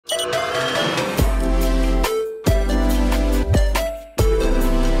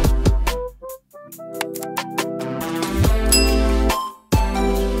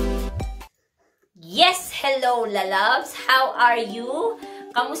lalabs! How are you?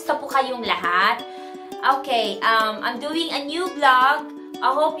 Kamusta po kayong lahat? Okay, I'm doing a new vlog. I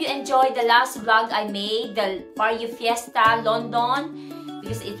hope you enjoyed the last vlog I made, the Party Fiesta London,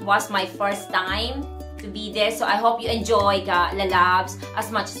 because it was my first time to be there. So I hope you enjoy lalabs as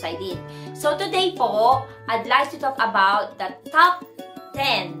much as I did. So today po, I'd like to talk about the top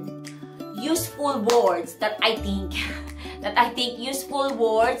 10 useful words that I think useful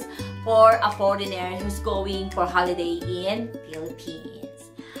words for a foreigner who's going for holiday in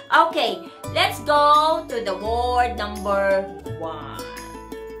Philippines. Okay, let's go to the word number 1.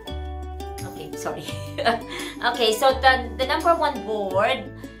 Okay, sorry. Okay, so the number 1 word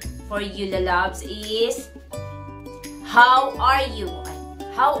for you lalabs is how are you?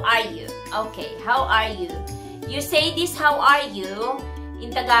 How are you? Okay, how are you? You say this how are you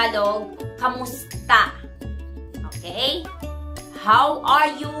in Tagalog, kamusta? Okay? How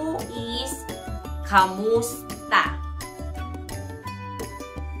are you is kamusta.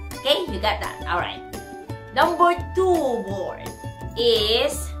 Okay, you got that. Alright. Number 2 word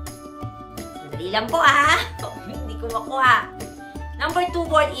is, sandali lang po hindi ko makuha. Number 2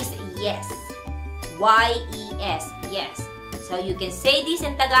 word is yes. Y-E-S. Yes. So you can say this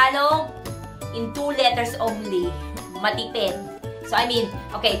in Tagalog in 2 letters only. Matipid. So I mean,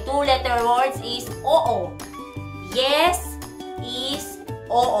 okay, 2-letter words is oo. Yes is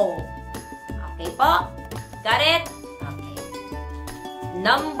oo. Okay po? Got it? Okay.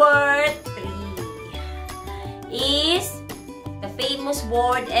 Number 3 is the famous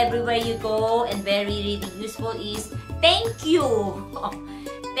word everywhere you go and very really useful is thank you.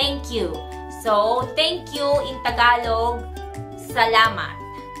 Thank you. So, thank you in Tagalog, salamat.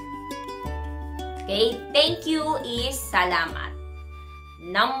 Okay? Thank you is salamat.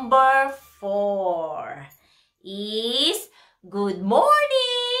 Number 4 is good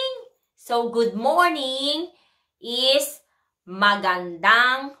morning. So, good morning is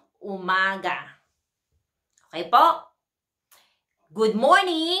magandang umaga. Okay po? Good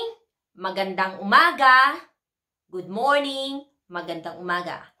morning, magandang umaga. Good morning, magandang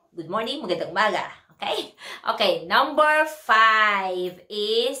umaga. Good morning, magandang umaga. Okay? Okay, number 5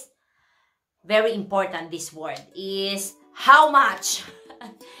 is very important. This word is how much.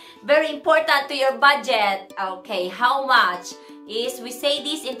 Very important to your budget. Okay, how much is, we say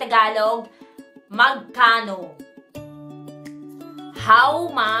this in Tagalog, magkano.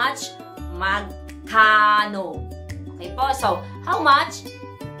 How much, magkano. Okay po, so, how much,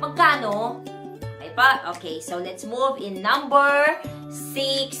 magkano. Okay po, okay, so let's move in number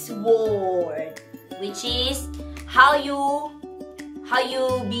 6 word, which is how you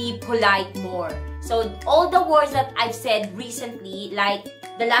be polite more. So, all the words that I've said recently, like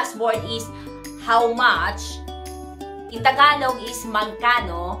the last word is how much, in Tagalog is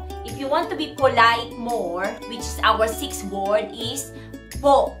magkano. If you want to be polite more, which is our 6th word, is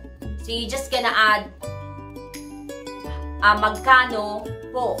po. So, you're just gonna add magkano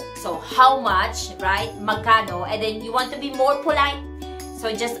po. So, how much, right? Magkano. And then, you want to be more polite. So,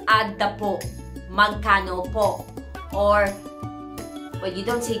 just add the po. Magkano po. Or, well, you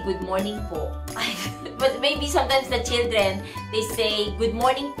don't say good morning po. But maybe sometimes the children, they say good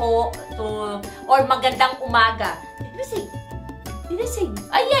morning po to, or magandang umaga. Did I say,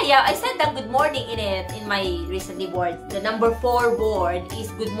 yeah, I said that good morning in it, in my recently word. The number 4 word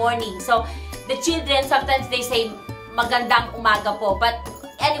is good morning. So, the children, sometimes they say magandang umaga po. But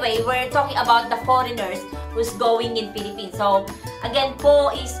anyway, we're talking about the foreigners who's going in Philippines. So, again,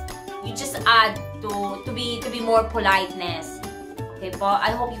 po is, you just add to be more politeness. Okay po?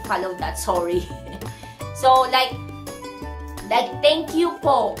 I hope you followed that. Sorry. So, like thank you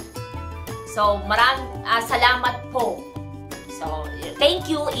po. So, salamat po. So, thank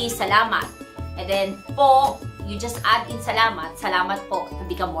you is salamat. And then, po, you just add in salamat po to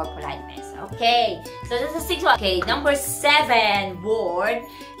become more politeness. Okay. So, that's the 6th one. Okay, number 7 word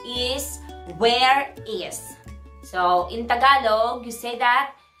is where is. So, in Tagalog, you say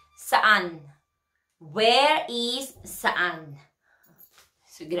that saan. Where is saan.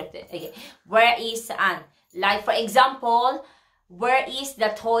 So, okay. Where is saan? Like, for example, where is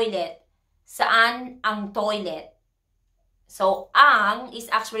the toilet? Saan ang toilet? So, ang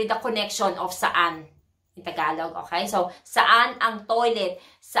is actually the connection of saan in Tagalog, okay? So, saan ang toilet?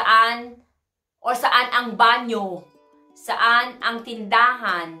 Saan, or saan ang banyo? Saan ang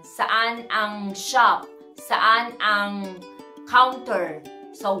tindahan? Saan ang shop? Saan ang counter?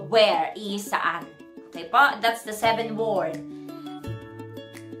 So, where is saan? Okay po? That's the 7th word.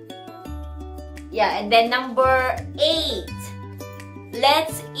 Yeah, and then number 8.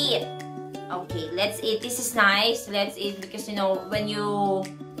 Let's eat. Okay, let's eat. This is nice. Let's eat because, you know, when you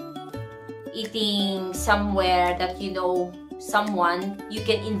eating somewhere that you know someone, you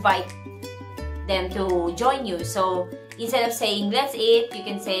can invite them to join you. So, instead of saying, let's eat, you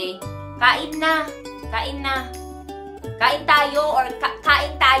can say, kain na, kain na, kain tayo, or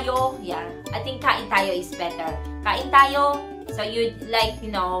kain tayo. Yeah, I think kain tayo is better. Kain tayo. So, you like,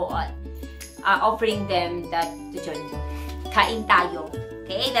 you know, offering them that to join you. Kain tayo.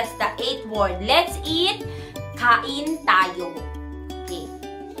 Okay, that's the 8th word. Let's eat. Kain tayo. Okay.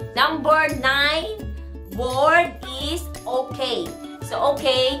 Number 9 word is okay. So,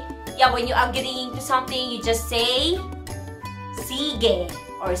 okay, yeah, when you agreeing to something, you just say, sige,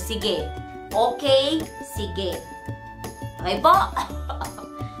 or sige. Okay, sige. Okay po?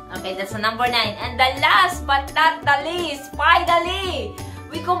 Okay, that's the number 9. And the last but not the least, finally,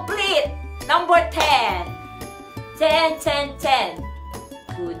 we complete number 10. 10, 10, 10.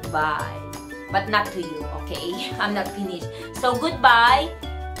 Goodbye. But not to you, okay? I'm not finished. So, goodbye.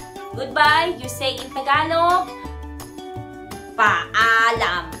 Goodbye, you say in Tagalog,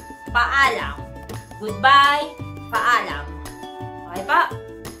 paalam. Paalam. Goodbye, paalam. Okay pa?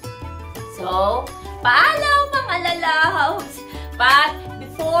 So, paalam mga lalaws. But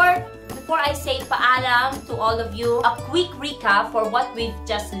before I say paalam to all of you, a quick recap for what we've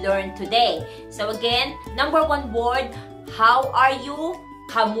just learned today. So again, number 1 word, how are you?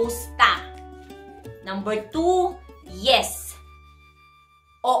 Kamusta? Number 2, yes.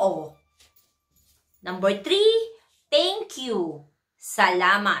 Oo. Number 3, thank you.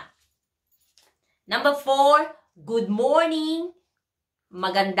 Salamat. Number 4, good morning.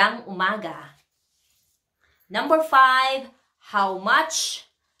 Magandang umaga. Number 5, how much?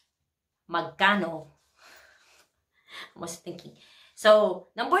 Magkano? I was thinking. So,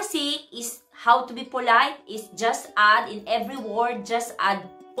 number 6 is how to be polite is just add in every word, just add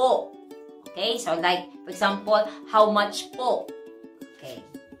po. Okay? So, like, for example, how much po? Okay.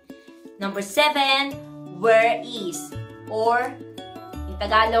 Number 7, where is? Or, in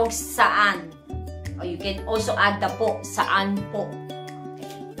Tagalog, saan? Or you can also add the po, saan po.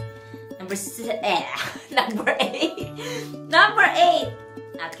 Okay. Number 8. Number 8.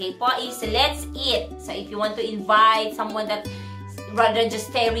 Okay po is let's eat. So, if you want to invite someone that rather than just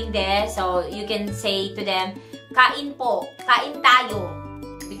staring there, so you can say to them, kain po, kain tayo.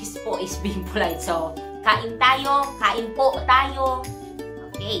 Because po is being polite. So, kain tayo, kain po tayo.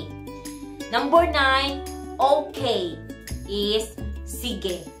 Okay. Number 9, okay is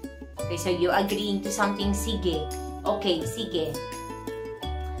sige. Okay, so you're agreeing to something, sige. Okay, sige.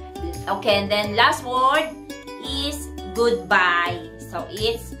 Okay, and then last word is goodbye. So,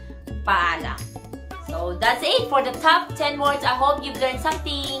 it's paalam. So, that's it for the top 10 words. I hope you've learned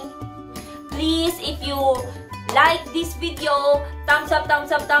something. Please, if you like this video, thumbs up,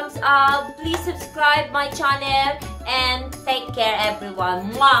 thumbs up, thumbs up. Please subscribe my channel and take care everyone.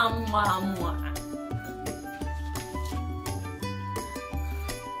 Mwah, mwah, mwah.